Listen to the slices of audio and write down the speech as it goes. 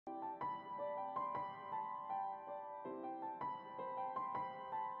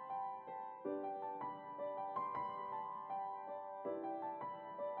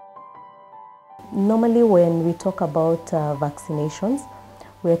Normally when we talk about vaccinations,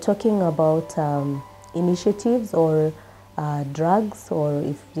 we're talking about initiatives or drugs, or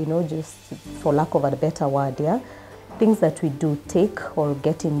if just for lack of a better word, things that we do take or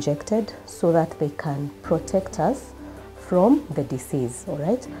get injected so that they can protect us from the disease, all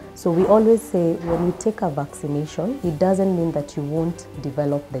right? So we always say when you take a vaccination, it doesn't mean that you won't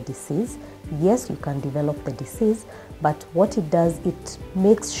develop the disease. Yes, you can develop the disease, but what it does, it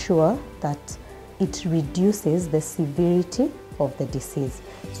makes sure that it reduces the severity of the disease.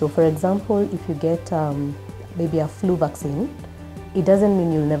 So for example, if you get maybe a flu vaccine, it doesn't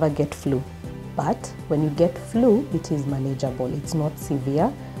mean you'll never get flu. But when you get flu, it is manageable. It's not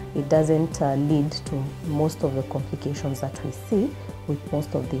severe. It doesn't lead to most of the complications that we see with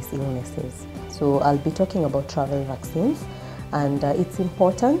most of these illnesses. So I'll be talking about travel vaccines, and it's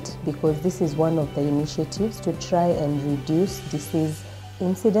important because this is one of the initiatives to try and reduce disease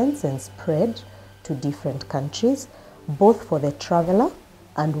incidence and spread to different countries, both for the traveler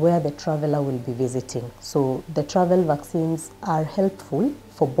and where the traveler will be visiting. So the travel vaccines are helpful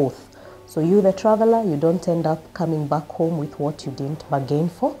for both. So you, the traveler, you don't end up coming back home with what you didn't bargain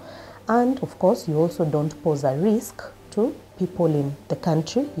for. And of course, you also don't pose a risk to people in the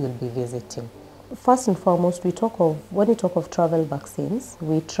country you'll be visiting. First and foremost, when we talk of travel vaccines,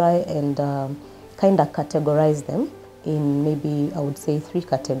 we try and kind of categorize them in maybe, I would say, 3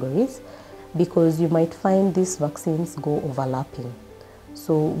 categories, because you might find these vaccines go overlapping.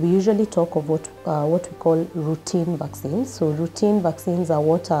 So we usually talk of what we call routine vaccines. So routine vaccines are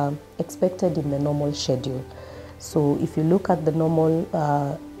what are expected in the normal schedule. So if you look at the normal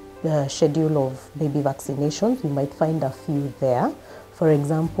schedule of maybe vaccinations, you might find a few there. For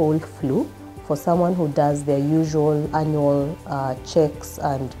example, flu. For someone who does their usual annual checks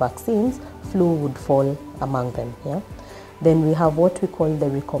and vaccines, flu would fall among them. Then we have what we call the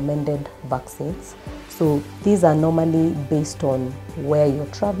recommended vaccines. So these are normally based on where you're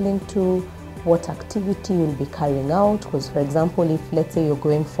traveling to, what activity you'll be carrying out. Because for example, if let's say you're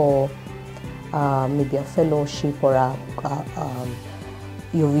going for maybe a fellowship, or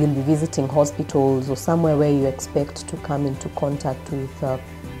you'll be visiting hospitals or somewhere where you expect to come into contact with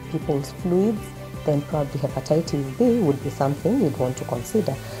people's fluids, then probably hepatitis B would be something you'd want to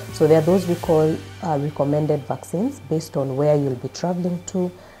consider. So there are those we call recommended vaccines based on where you'll be traveling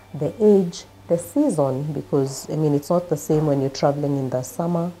to, the age, the season, because it's not the same when you're traveling in the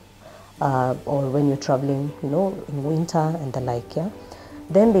summer or when you're traveling in winter and the like.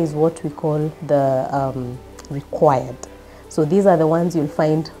 Then there's what we call the required. So these are the ones you'll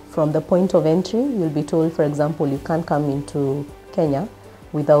find from the point of entry. You'll be told, for example, you can't come into Kenya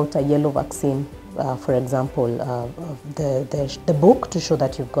without a yellow vaccine, for example, the book to show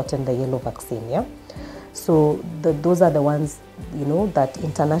that you've gotten the yellow vaccine. So those are the ones that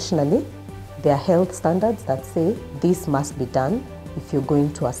internationally, there are health standards that say this must be done if you're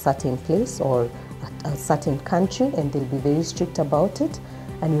going to a certain place or a certain country, and they'll be very strict about it,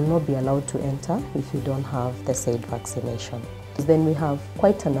 and you'll not be allowed to enter if you don't have the said vaccination. Then we have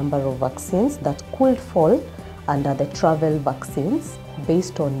quite a number of vaccines that could fall under the travel vaccines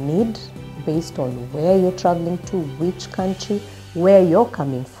based on need, based on where you're traveling to, which country, where you're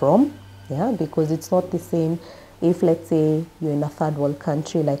coming from, because it's not the same if, let's say, you're in a third world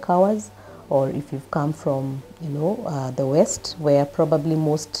country like ours, or if you've come from, the West, where probably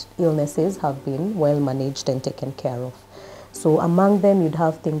most illnesses have been well managed and taken care of. So among them, you'd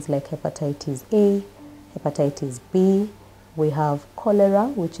have things like hepatitis A, hepatitis B, we have cholera,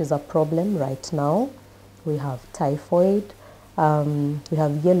 which is a problem right now, we have typhoid, we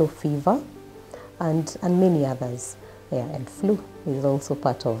have yellow fever, and many others. And flu is also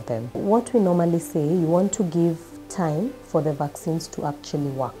part of them. What we normally say, you want to give time for the vaccines to actually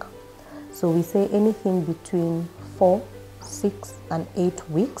work. So we say anything between 4, 6, and 8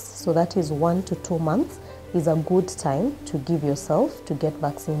 weeks, so that is 1 to 2 months, is a good time to give yourself to get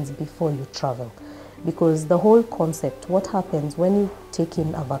vaccines before you travel. Because the whole concept, what happens when you take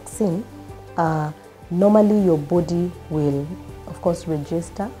in a vaccine, normally your body will, of course,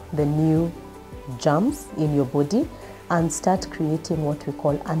 register the new germs in your body and start creating what we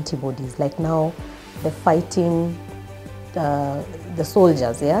call antibodies. Like now, they're fighting the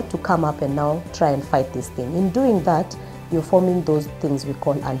soldiers, to come up and now try and fight this thing. In doing that, you're forming those things we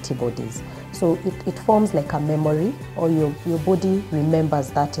call antibodies. So it forms like a memory, or your body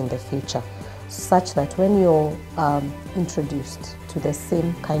remembers that in the future, such that when you're introduced to the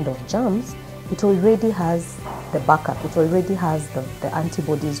same kind of germs, it already has the backup, it already has the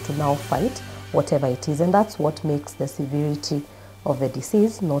antibodies to now fight whatever it is. And that's what makes the severity of the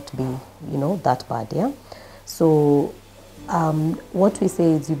disease not be, that bad. So what we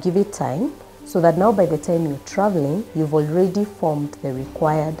say is you give it time so that now by the time you're traveling, you've already formed the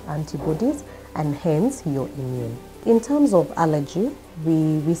required antibodies and hence you're immune. In terms of allergy,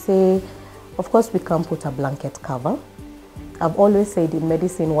 we say, of course, we can't put a blanket cover. I've always said in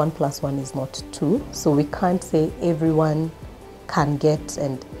medicine 1 + 1 is not 2, so we can't say everyone can get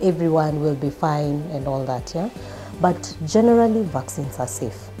and everyone will be fine and all that, yeah? But generally, vaccines are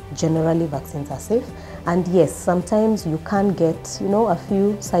safe. Generally, vaccines are safe. And yes, sometimes you can get, a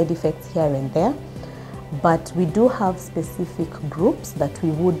few side effects here and there, but we do have specific groups that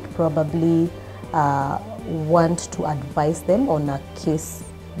we would probably want to advise them on a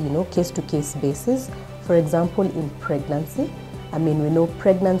case-to-case basis. For example, in pregnancy, we know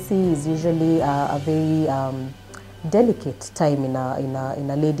pregnancy is usually a very delicate time in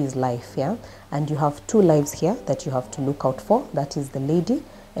a lady's life, yeah? And you have 2 lives here that you have to look out for. That is the lady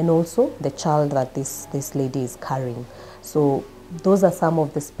and also the child that this lady is carrying. So those are some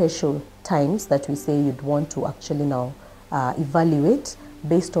of the special times that we say you'd want to actually now evaluate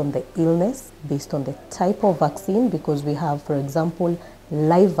based on the illness, based on the type of vaccine, because we have, for example,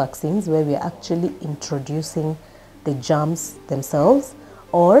 live vaccines where we're actually introducing the germs themselves,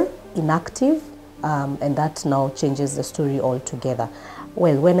 or inactive, and that now changes the story altogether.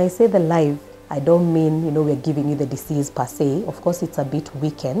 Well, when I say the live, I don't mean, we're giving you the disease per se. Of course, it's a bit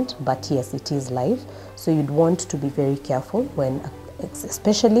weakened, but yes, it is live. So you'd want to be very careful when,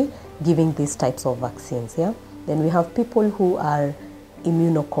 especially giving these types of vaccines, yeah? Then we have people who are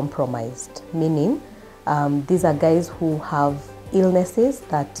immuno-compromised, meaning these are guys who have illnesses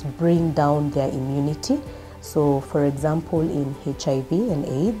that bring down their immunity. So, for example, in HIV and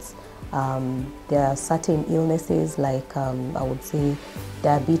AIDS, there are certain illnesses like, I would say,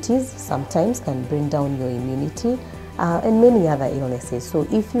 diabetes sometimes can bring down your immunity, and many other illnesses. So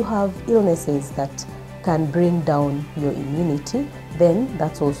if you have illnesses that can bring down your immunity, then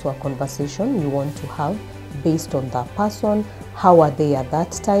that's also a conversation you want to have based on that person. How are they at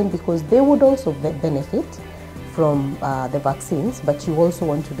that time? Because they would also benefit from the vaccines, but you also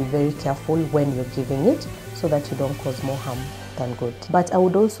want to be very careful when you're giving it so that you don't cause more harm than good. But I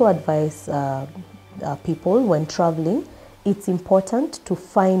would also advise people when traveling, it's important to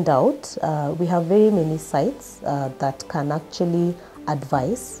find out, we have very many sites that can actually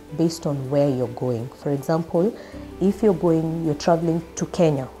advise based on where you're going. For example, if you're traveling to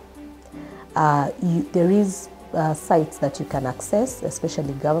Kenya, there is sites that you can access,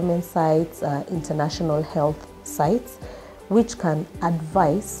 especially government sites, international health sites, which can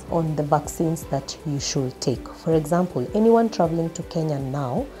advise on the vaccines that you should take. For example, anyone traveling to Kenya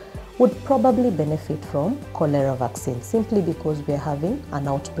now would probably benefit from cholera vaccine, simply because we're having an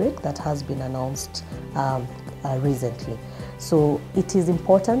outbreak that has been announced recently. So it is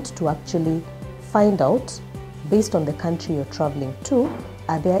important to actually find out, based on the country you're traveling to,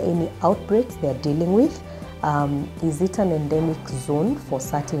 are there any outbreaks they're dealing with? Is it an endemic zone for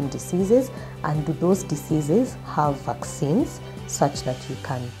certain diseases? And do those diseases have vaccines such that you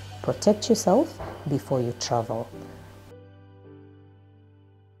can protect yourself before you travel?